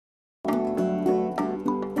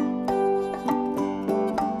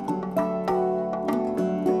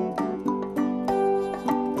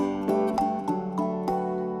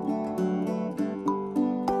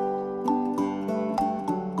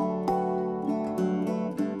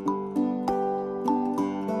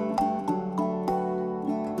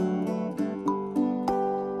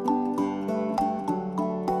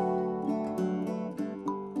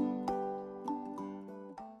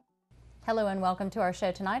Hello and welcome to our show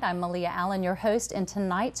tonight. I'm Malia Allen, your host in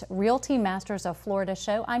tonight's Realty Masters of Florida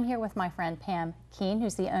show. I'm here with my friend Pam Keen,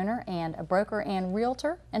 who's the owner and a broker and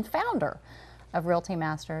realtor and founder of Realty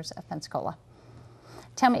Masters of Pensacola.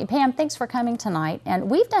 Tell me, Pam, thanks for coming tonight. And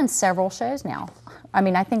we've done several shows now. I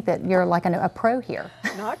mean, I think that you're like a pro here.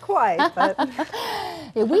 Not quite, but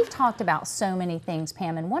we've talked about so many things,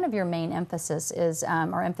 Pam, and one of your main emphases is,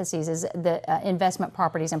 the investment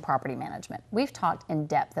properties and property management. We've talked in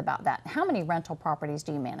depth about that. How many rental properties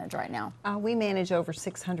do you manage right now? we manage over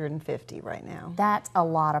 650 right now. That's a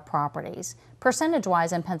lot of properties.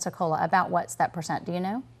 Percentage-wise in Pensacola, about what's that percent? Do you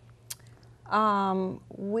know?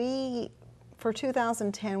 For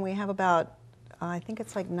 2010, we have about, I think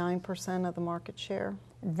it's like 9% of the market share.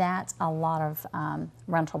 That's a lot of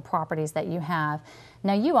rental properties that you have.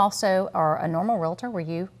 Now, you also are a normal realtor where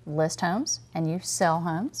you list homes and you sell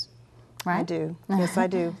homes, right? I do. Yes, I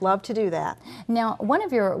do. Love to do that. Now, one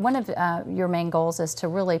of your main goals is to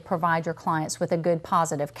really provide your clients with a good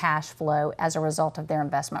positive cash flow as a result of their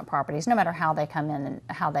investment properties, no matter how they come in and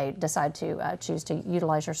how they decide to choose to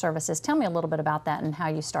utilize your services. Tell me a little bit about that and how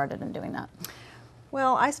you started in doing that.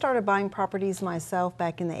 Well, I started buying properties myself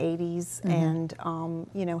back in the 80s and,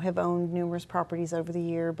 have owned numerous properties over the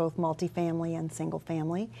year, both multifamily and single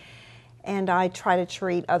family. And I try to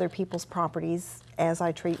treat other people's properties as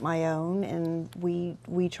I treat my own, and we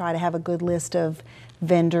try to have a good list of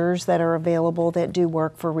vendors that are available that do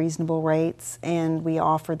work for reasonable rates, and we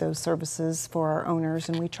offer those services for our owners,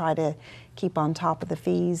 and we try to keep on top of the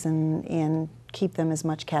fees and keep them as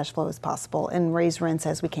much cash flow as possible and raise rents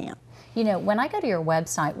as we can. You know, when I go to your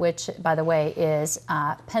website, which, by the way, is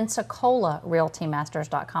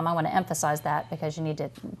PensacolaRealtyMasters.com, I want to emphasize that because you need to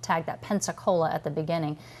tag that Pensacola at the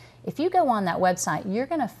beginning. If you go on that website, you're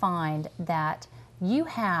going to find that your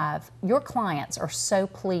clients are so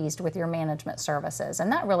pleased with your management services,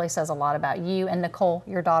 and that really says a lot about you and Nicole,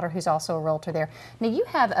 your daughter, who's also a realtor there. Now, you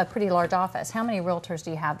have a pretty large office. How many realtors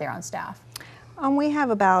do you have there on staff? We have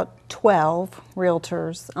about 12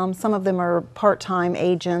 realtors. Some of them are part-time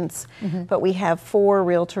agents, but we have 4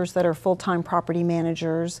 realtors that are full-time property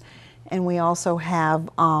managers, and we also have,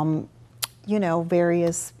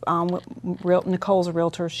 various. Nicole's a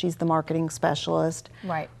realtor; she's the marketing specialist.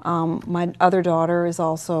 Right. My other daughter is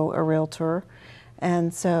also a realtor,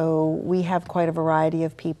 and so we have quite a variety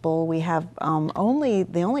of people. We have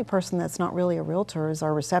the only person that's not really a realtor is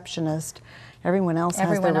our receptionist. Everyone else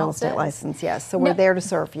has their real estate license, yes. So we're there to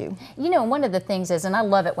serve you. You know, one of the things is, and I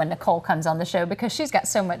love it when Nicole comes on the show because she's got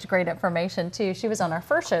so much great information too. She was on our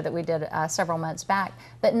first show that we did several months back.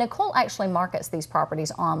 But Nicole actually markets these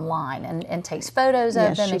properties online and takes photos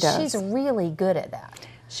of them. She and does. She's really good at that.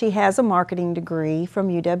 She has a marketing degree from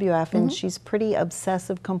UWF, and she's pretty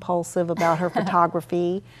obsessive compulsive about her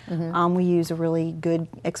photography. We use a really good,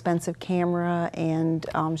 expensive camera, and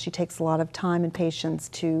she takes a lot of time and patience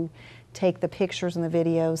to take the pictures and the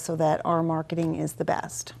videos so that our marketing is the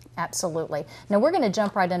best. Absolutely. Now we're going to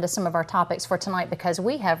jump right into some of our topics for tonight because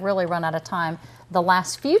we have really run out of time the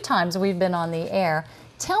last few times we've been on the air.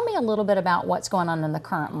 Tell me a little bit about what's going on in the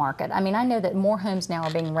current market. I mean, I know that more homes now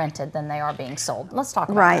are being rented than they are being sold. Let's talk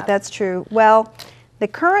about that. Right, that's true. Well, the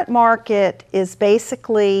current market is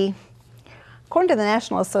basically, according to the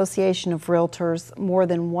National Association of Realtors, more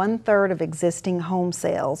than 1/3 of existing home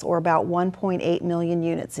sales, or about 1.8 million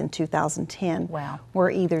units in 2010, were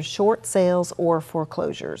either short sales or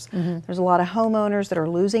foreclosures. There's a lot of homeowners that are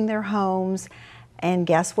losing their homes, and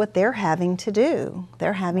guess what they're having to do?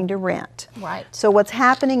 They're having to rent. Right. So what's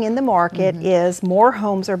happening in the market is more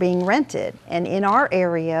homes are being rented, and in our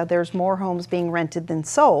area there's more homes being rented than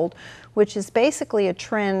sold, which is basically a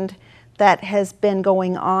trend that has been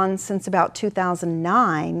going on since about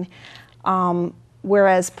 2009,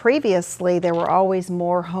 whereas previously there were always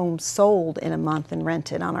more homes sold in a month than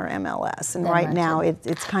rented on our MLS. And right now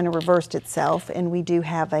it's kind of reversed itself, and we do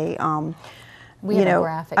have a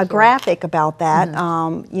graphic about that.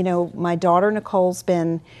 My daughter Nicole's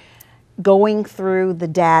been going through the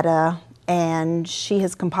data, and she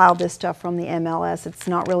has compiled this stuff from the MLS. It's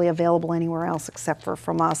not really available anywhere else except for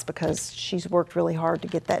from us because she's worked really hard to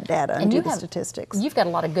get that data and do the statistics. You've got a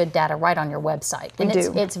lot of good data right on your website. And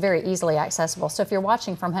it's very easily accessible. So if you're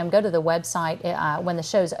watching from home, go to the website when the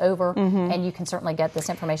show's over, and you can certainly get this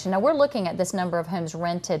information. Now we're looking at this number of homes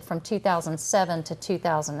rented from 2007 to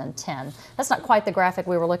 2010. That's not quite the graphic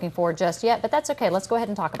we were looking for just yet, but that's okay. Let's go ahead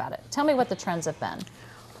and talk about it. Tell me what the trends have been.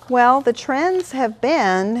 Well, the trends have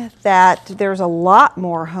been that there's a lot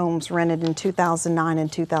more homes rented in 2009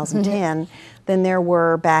 and 2010 than there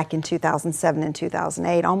were back in 2007 and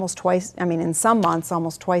 2008, almost twice, I mean, in some months,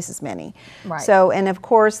 almost twice as many. Right. So, and of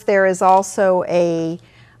course, there is also a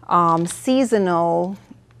seasonal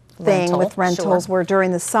thing with rentals, sure. where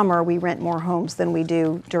during the summer we rent more homes than we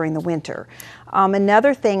do during the winter.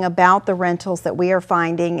 Another thing about the rentals that we are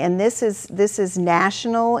finding, and this is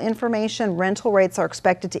national information, rental rates are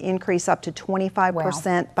expected to increase up to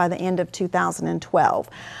 25% by the end of 2012.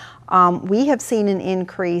 We have seen an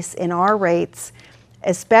increase in our rates,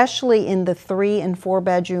 especially in the 3 and 4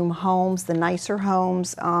 bedroom homes, the nicer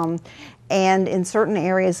homes, and in certain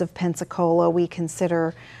areas of Pensacola. We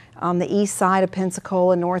consider the east side of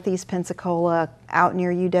Pensacola, northeast Pensacola, out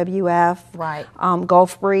near UWF, right.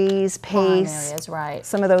 Gulf Breeze, Pace, Prime areas, right.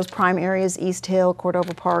 some of those prime areas, East Hill,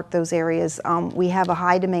 Cordova Park, those areas, we have a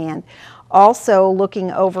high demand. Also,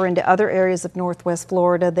 looking over into other areas of Northwest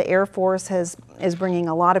Florida, the Air Force is bringing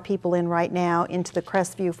a lot of people in right now into the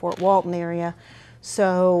Crestview, Fort Walton area.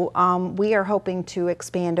 So we are hoping to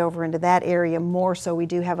expand over into that area more, so we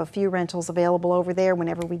do have a few rentals available over there.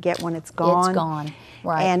 Whenever we get one, it's gone. It's gone,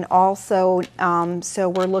 right. And also, so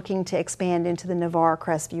we're looking to expand into the Navarre,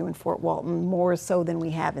 Crestview, and Fort Walton more so than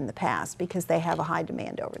we have in the past, because they have a high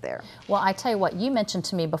demand over there. Well, I tell you what, you mentioned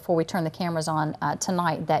to me before we turn the cameras on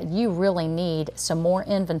tonight that you really need some more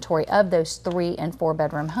inventory of those 3 and 4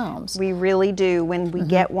 bedroom homes. We really do. When we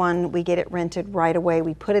get one, we get it rented right away.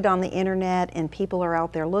 We put it on the internet, and people are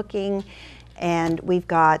out there looking, and we've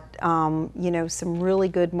got you know, some really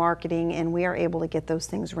good marketing, and we are able to get those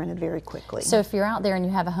things rented very quickly. So if you're out there and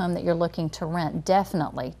you have a home that you're looking to rent,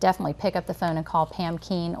 definitely pick up the phone and call Pam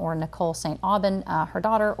Keen or Nicole St. Aubin, her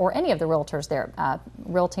daughter, or any of the realtors there,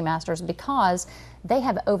 Realty Masters, because they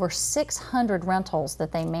have over 600 rentals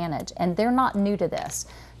that they manage, and they're not new to this.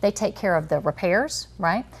 They take care of the repairs,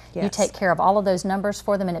 right? Yes. You take care of all of those numbers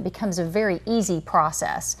for them, and it becomes a very easy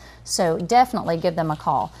process. So definitely give them a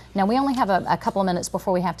call. Now, we only have a couple of minutes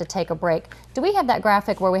before we have to take a break. Do we have that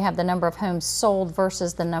graphic where we have the number of homes sold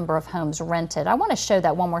versus the number of homes rented? I want to show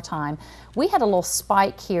that one more time. We had a little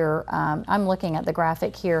spike here. I'm looking at the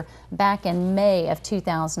graphic here back in May of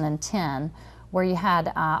 2010. Where you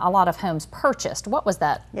had a lot of homes purchased. What was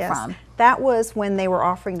that from? That was when they were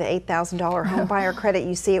offering the $8,000 home buyer credit.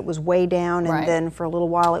 You see it was way down, and then for a little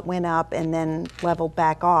while it went up and then leveled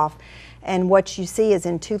back off. And what you see is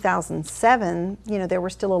in 2007, you know, there were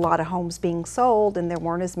still a lot of homes being sold and there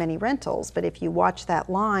weren't as many rentals. But if you watch that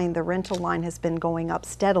line, the rental line has been going up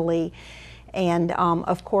steadily. And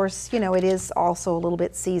of course, you know, it is also a little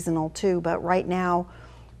bit seasonal too, but right now,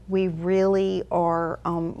 we really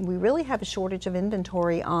have a shortage of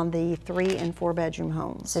inventory on the 3 and 4 bedroom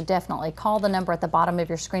homes. So definitely call the number at the bottom of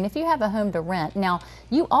your screen if you have a home to rent. Now,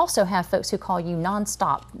 you also have folks who call you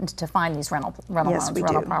nonstop to find these rental homes,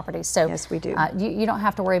 rental properties. So yes, we do. You don't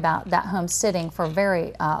have to worry about that home sitting for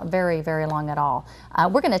very long at all.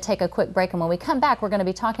 We're going to take a quick break, and when we come back, we're going to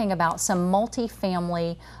be talking about some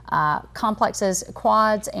multifamily complexes,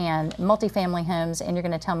 quads, and multifamily homes, and you're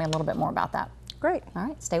going to tell me a little bit more about that. Great. All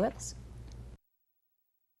right, stay with us.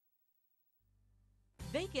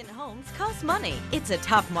 Vacant homes cost money. It's a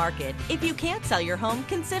tough market. If you can't sell your home,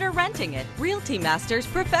 consider renting it. Realty Masters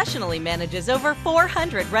professionally manages over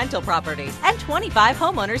 400 rental properties and 25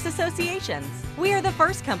 homeowners associations. We are the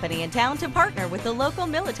first company in town to partner with the local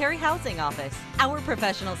military housing office. Our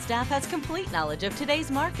professional staff has complete knowledge of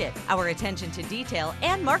today's market. Our attention to detail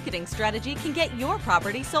and marketing strategy can get your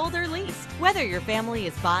property sold or leased. Whether your family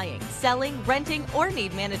is buying, selling, renting, or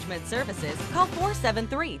need management services, call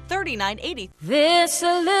 473-3980. This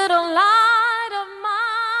a little light of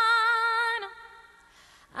mine,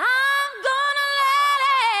 I'm gonna let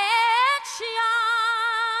it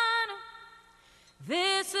shine.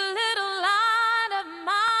 This little light of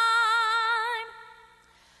mine,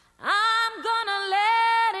 I'm gonna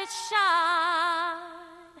let it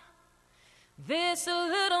shine. This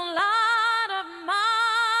little light of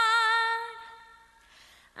mine,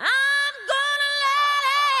 I'm gonna let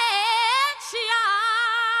it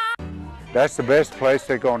shine. That's the best place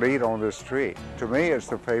they're going to eat on this street. To me, it's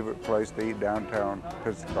the favorite place to eat downtown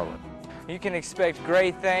Pensacola. You can expect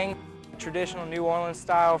great things, traditional New Orleans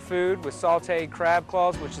style food with sauteed crab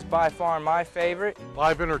claws, which is by far my favorite.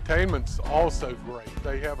 Live entertainment's also great.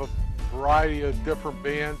 They have a variety of different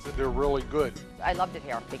bands and they're really good. I loved it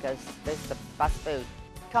here because this is the best food.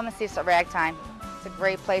 Come and see us at Ragtime. It's a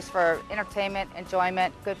great place for entertainment,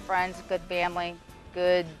 enjoyment, good friends, good family,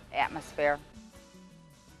 good atmosphere.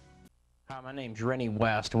 Hi, my name's Rennie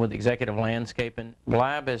West. I'm with Executive Landscaping.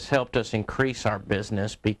 Blab has helped us increase our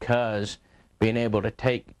business because being able to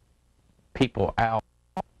take people out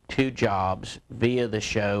to jobs via the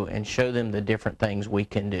show and show them the different things we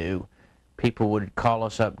can do. People would call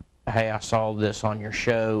us up, hey, I saw this on your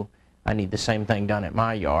show. I need the same thing done at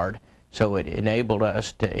my yard. So it enabled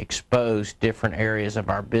us to expose different areas of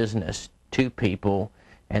our business to people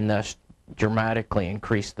and thus dramatically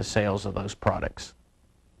increase the sales of those products.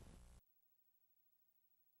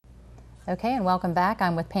 Okay, and welcome back.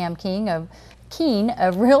 I'm with Pam Keen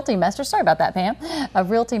of Realty Masters. Sorry about that, Pam.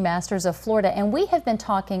 Of Realty Masters of Florida. And we have been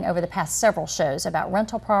talking over the past several shows about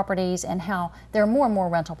rental properties and how there are more and more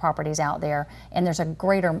rental properties out there, and there's a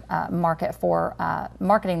greater market for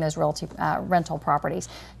marketing those rental properties.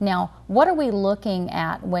 Now, what are we looking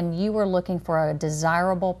at when you are looking for a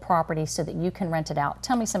desirable property so that you can rent it out?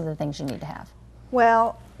 Tell me some of the things you need to have.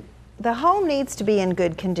 Well, the home needs to be in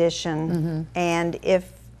good condition, and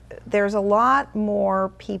if there's a lot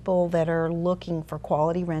more people that are looking for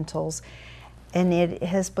quality rentals, and it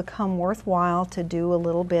has become worthwhile to do a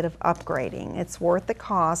little bit of upgrading. It's worth the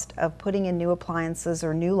cost of putting in new appliances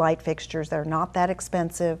or new light fixtures. They're not that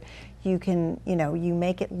expensive. You can, you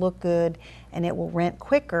make it look good and it will rent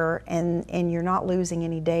quicker, and you're not losing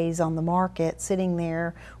any days on the market sitting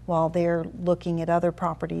there while they're looking at other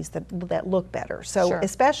properties that look better. So Sure.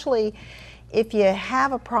 Especially if you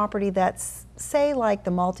have a property that's, say, like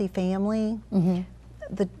the multifamily,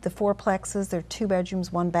 the fourplexes, they're 2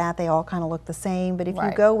 bedrooms, 1 bath, they all kind of look the same. But if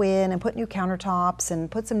you go in and put new countertops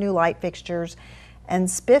and put some new light fixtures and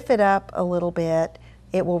spiff it up a little bit,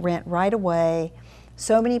 it will rent right away.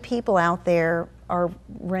 So many people out there are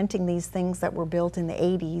renting these things that were built in the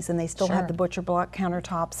 80s, and they still have the butcher block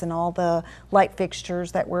countertops and all the light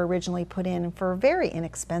fixtures that were originally put in. And for very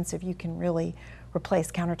inexpensive, you can really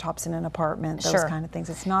replace countertops in an apartment, those kind of things.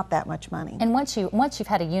 It's not that much money. And once you've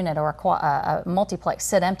had a unit or a multiplex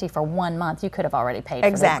sit empty for 1 month, you could have already paid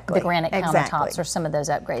for the granite countertops or some of those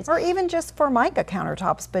upgrades. Or even just Formica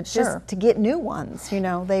countertops, but just to get new ones.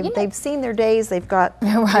 They've seen their days. They've got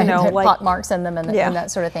like pot marks in them and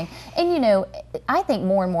that sort of thing. And I think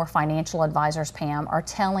more and more financial advisors, Pam, are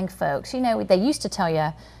telling folks. They used to tell you,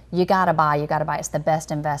 you got to buy. It's the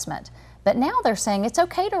best investment. But now they're saying it's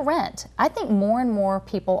okay to rent. I think more and more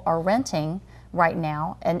people are renting right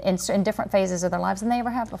now and in different phases of their lives than they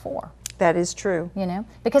ever have before. That is true.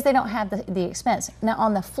 Because they don't have the expense. Now,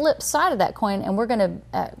 on the flip side of that coin, and we're going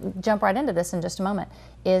to jump right into this in just a moment,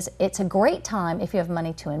 is it's a great time if you have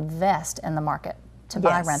money to invest in the market to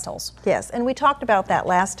buy rentals. Yes, and we talked about that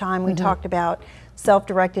last time. We talked about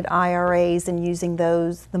self-directed IRAs and using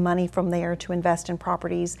the money from there to invest in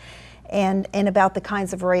properties. And about the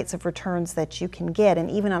kinds of rates of returns that you can get.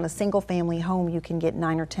 And even on a single family home, you can get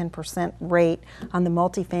 9 or 10% rate. On the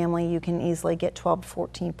multifamily, you can easily get 12 to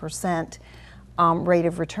 14% rate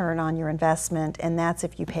of return on your investment, and that's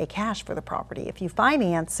if you pay cash for the property. If you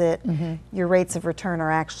finance it, your rates of return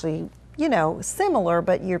are actually similar,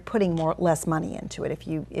 but you're putting less money into it if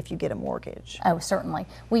you get a mortgage. Oh, certainly.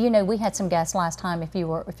 Well, we had some guests last time. If you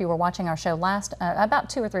were watching our show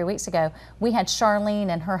about 2 or 3 weeks ago, we had Charlene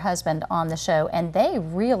and her husband on the show, and they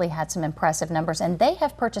really had some impressive numbers. And they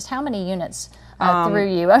have purchased how many units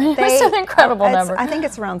through you? I mean, it's an incredible number. I think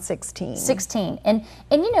it's around 16. 16. And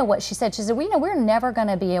you know what she said? She said, we're never going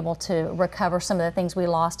to be able to recover some of the things we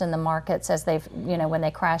lost in the markets as they've, when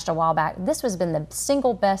they crashed a while back. This has been the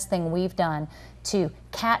single best thing we've done to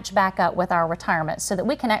catch back up with our retirement so that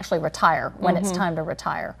we can actually retire when it's time to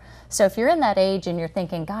retire. So if you're in that age and you're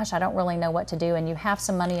thinking, gosh, I don't really know what to do, and you have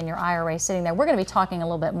some money in your IRA sitting there, we're going to be talking a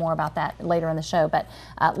little bit more about that later in the show, but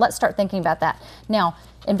let's start thinking about that. Now,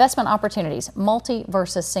 investment opportunities, multi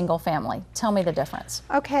versus single family. Tell me the difference.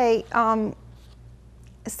 Okay,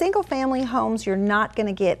 single family homes, you're not going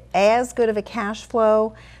to get as good of a cash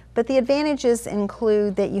flow, but the advantages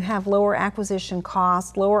include that you have lower acquisition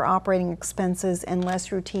costs, lower operating expenses, and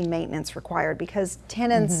less routine maintenance required, because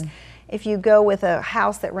tenants, if you go with a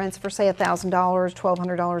house that rents for, say, $1,000,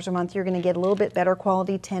 $1,200 a month, you're going to get a little bit better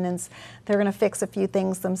quality tenants. They're going to fix a few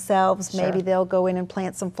things themselves. Maybe they'll go in and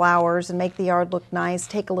plant some flowers and make the yard look nice,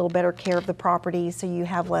 take a little better care of the property, so you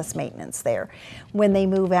have less maintenance there. When they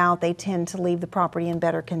move out, they tend to leave the property in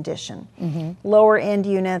better condition. Lower end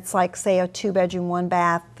units, like, say, a 2-bedroom,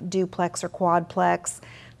 1-bath duplex or quadplex,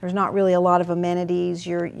 there's not really a lot of amenities.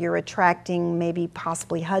 You're attracting maybe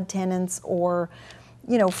possibly HUD tenants or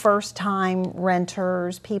first-time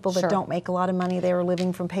renters, people that don't make a lot of money. They are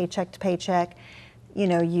living from paycheck to paycheck.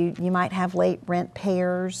 You might have late rent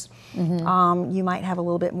payers. You might have a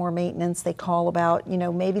little bit more maintenance. They call about,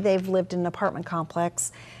 maybe they've lived in an apartment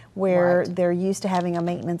complex where they're used to having a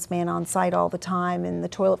maintenance man on site all the time, and the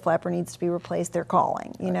toilet flapper needs to be replaced. They're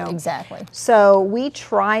calling, Exactly. So we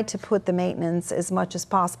try to put the maintenance as much as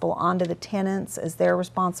possible onto the tenants as their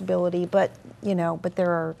responsibility, but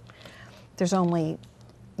there's only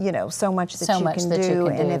so much that you can do,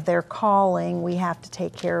 and if they're calling, we have to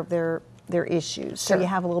take care of their their issues. So Sure. you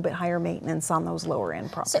have a little bit higher maintenance on those lower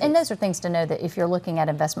end properties. So, and those are things to know that if you're looking at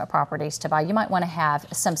investment properties to buy, you might want to have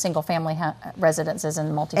some single family residences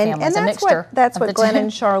and multifamilies, and a mixture. that's of what the Glenn two.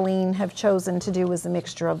 and Charlene have chosen to do, is a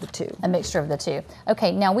mixture of the two. A mixture of the two.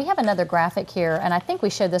 Okay, now we have another graphic here, and I think we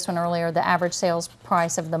showed this one earlier, the average sales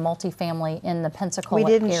price of the multifamily in the Pensacola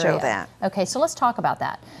area. We didn't show that. Okay, so let's talk about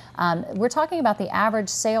that. We're talking about the average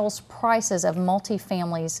sales prices of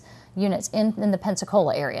multifamilies units in the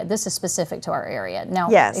Pensacola area. This is specific to our area. Now,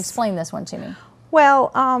 Yes. explain this one to me.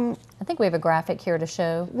 Well, I think we have a graphic here to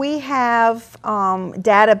show. we have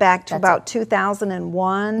data back to That's about it.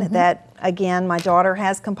 2001 that, again, my daughter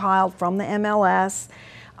has compiled from the MLS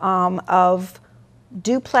of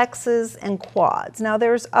duplexes and quads. Now,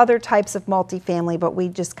 there's other types of multifamily, but we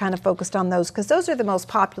just kind of focused on those because those are the most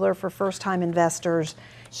popular for first-time investors.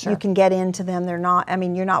 Sure. You can get into them. They're not, I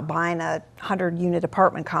mean, you're not buying a 100-unit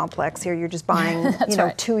apartment complex here. You're just buying, you know,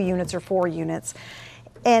 right. 2 units or 4 units.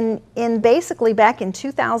 And basically back in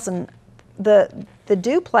 2000, the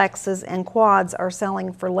duplexes and quads are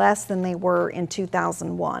selling for less than they were in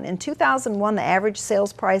 2001. In 2001, the average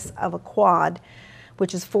sales price of a quad,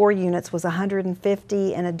 which is 4 units, was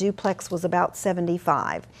 $150, and a duplex was about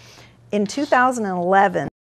 $75. In 2011,